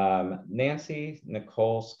 Nancy,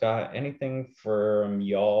 Nicole, Scott, anything from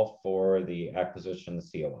y'all for the acquisition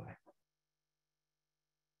COI?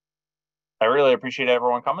 I really appreciate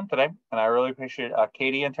everyone coming today, and I really appreciate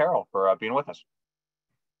Katie and Terrell for being with us.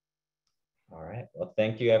 All right. Well,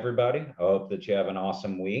 thank you, everybody. I hope that you have an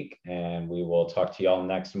awesome week, and we will talk to y'all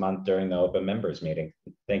next month during the open members meeting.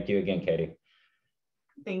 Thank you again, Katie.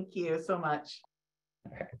 Thank you so much.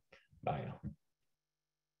 All right. Bye now.